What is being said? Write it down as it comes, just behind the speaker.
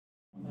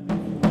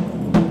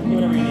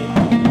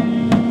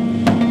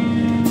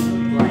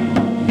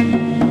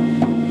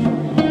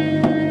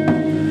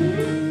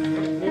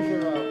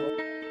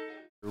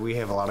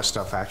of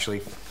stuff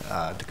actually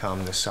to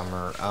come this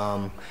summer.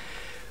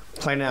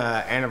 Playing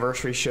an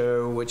anniversary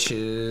show, which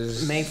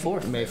is May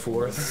 4th. May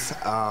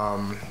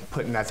 4th.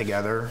 Putting that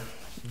together.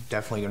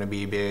 Definitely going to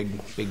be a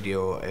big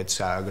deal. It's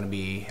going to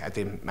be at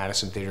the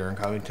Madison Theater in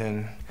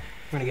Covington.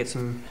 We're going to get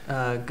some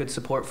good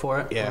support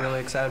for it. Yeah. We're really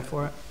excited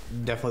for it.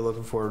 Definitely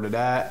looking forward to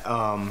that.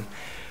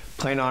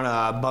 Playing on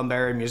a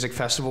Bunbury Music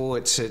Festival.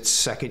 It's its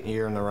second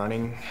year in the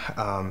running.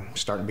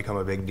 Starting to become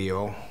a big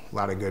deal. A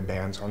lot of good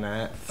bands on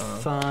that.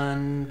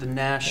 Fun, the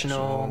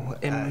National,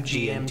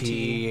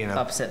 MGMT,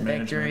 Upset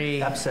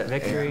Victory. Upset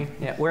Victory.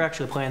 Yeah, we're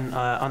actually playing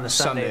on the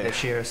Sunday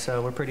this year,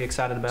 so we're pretty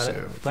excited about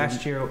it.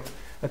 Last year,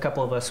 a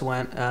couple of us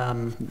went.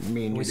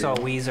 We saw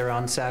Weezer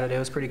on Saturday. It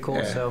was pretty cool.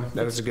 Yeah, so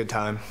that was a good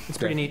time. It's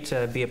pretty neat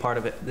to be a part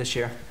of it this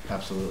year.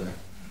 Absolutely.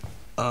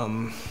 We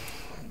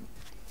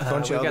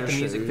got the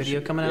music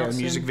video coming out soon. Yeah,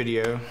 music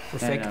video. For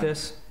Fake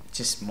This.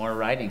 Just more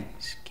writing.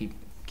 Just keep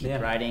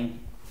writing,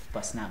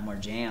 busting out more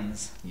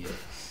jams. Yeah.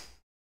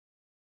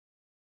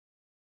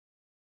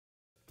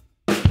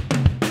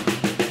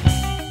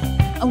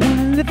 I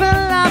wanna live a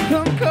life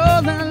from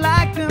color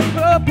like the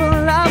purple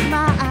of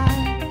my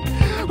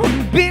eye.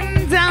 I'm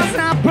beaten down,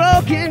 not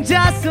broken,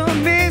 just a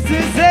miss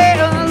to say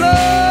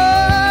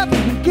hello.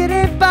 Get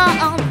it by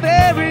on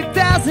fairy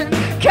tales and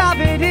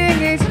covered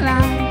in each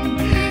line.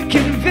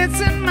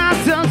 Convincing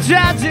myself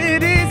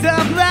tragedy's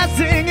a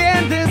blessing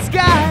in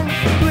disguise.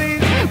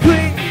 Please,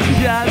 please,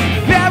 just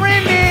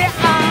bury me.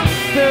 I'm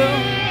through.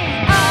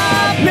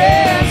 I've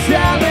been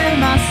selling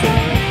my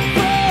soul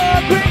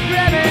for quick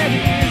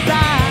remedies.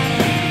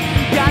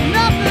 I got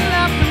nothing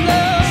left to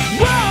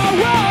lose.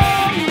 Whoa,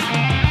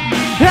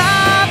 whoa.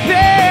 I've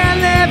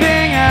been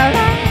living a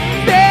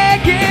life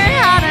taking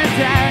heart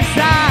attacks.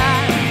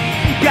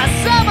 I got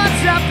so much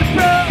left to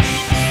prove.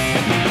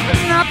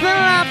 There's nothing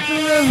left to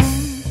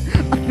lose.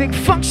 I think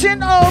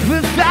function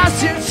over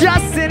fashion,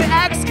 just an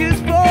excuse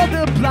for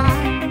the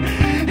blind.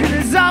 And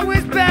it's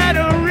always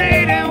better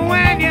reading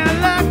when you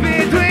look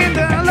between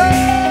the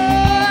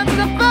lines.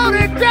 The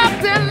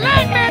photographs that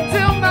lead me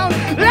to moan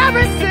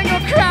every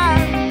single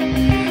crime.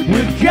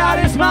 With God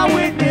as my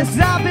witness,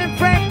 I've been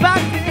framed by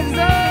this.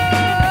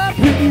 Oh,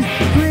 please,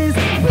 please,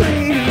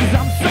 please,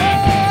 I'm so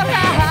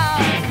high.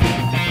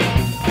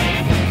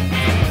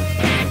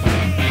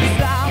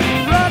 I'm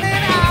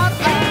running out of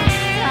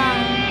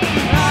time.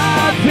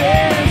 I've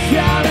been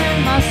selling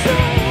my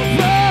soul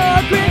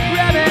for quick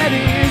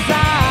remedies. I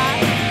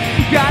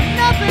got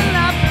nothing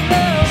left to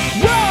lose.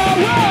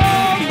 Whoa,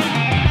 whoa.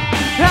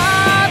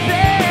 I've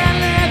been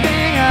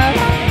living a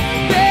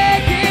life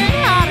taking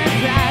heart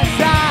attacks.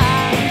 I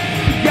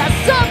got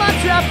so much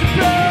left to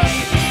prove,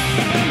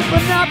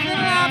 but nothing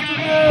left to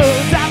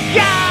lose. I've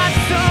got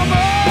so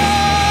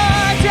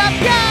much. I've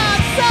got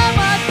so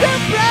much to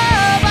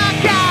prove. I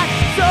got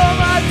so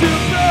much to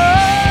prove.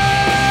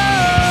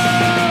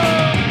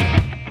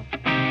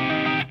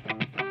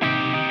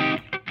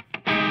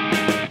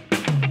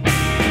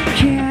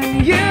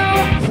 Can you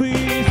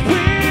please,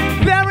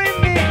 please bury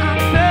me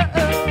under?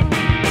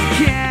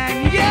 Can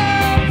you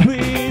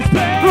please,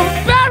 please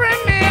bury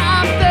me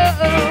under?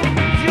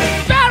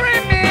 Just bury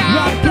me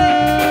under.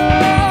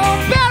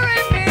 Bury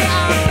me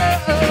under.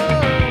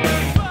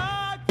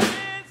 I've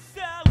been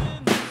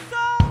selling my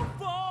soul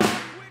for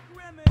quick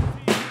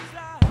remedies. I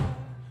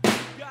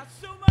got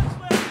so much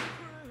left to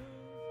prove.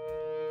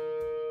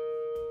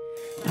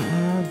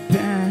 I've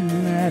been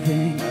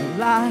living a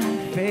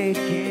life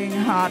faking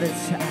heart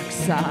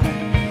attacks.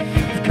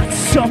 I've got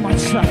so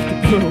much left to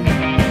prove.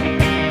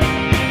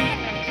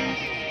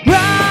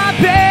 I've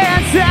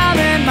been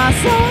selling my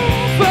soul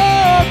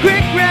for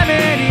quick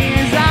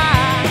remedies. I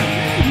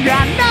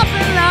got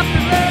nothing left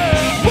to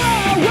lose.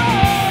 Whoa,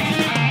 whoa.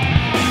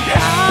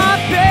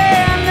 I've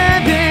been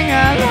living a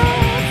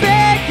life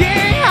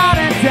faking heart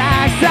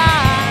attacks.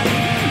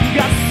 I've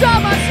got so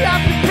much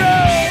left to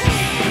prove,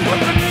 but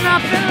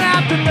nothing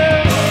left to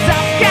lose.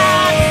 I've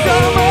got so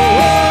much.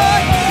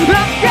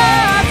 I've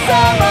got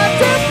so much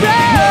to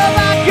prove. I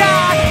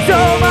got so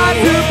much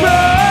to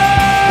prove.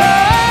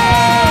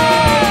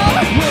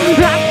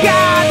 I've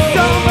got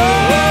so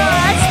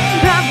much.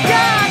 I've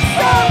got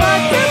so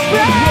much to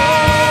prove.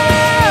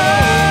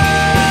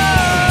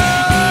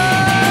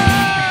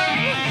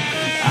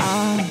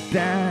 I've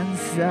been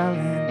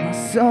selling my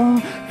soul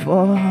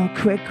for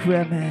quick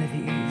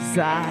remedies.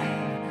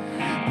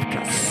 I've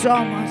got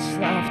so much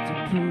left to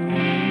prove.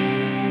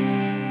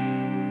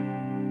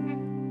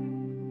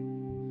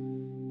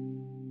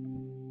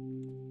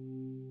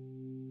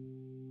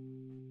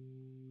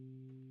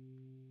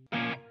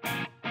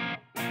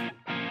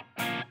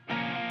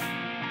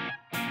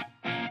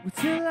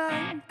 What's it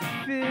like to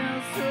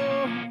feel so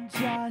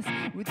unjust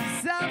with the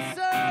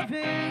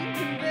self-serving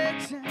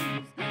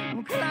convictions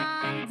will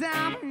climb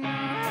down your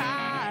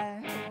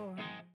eye?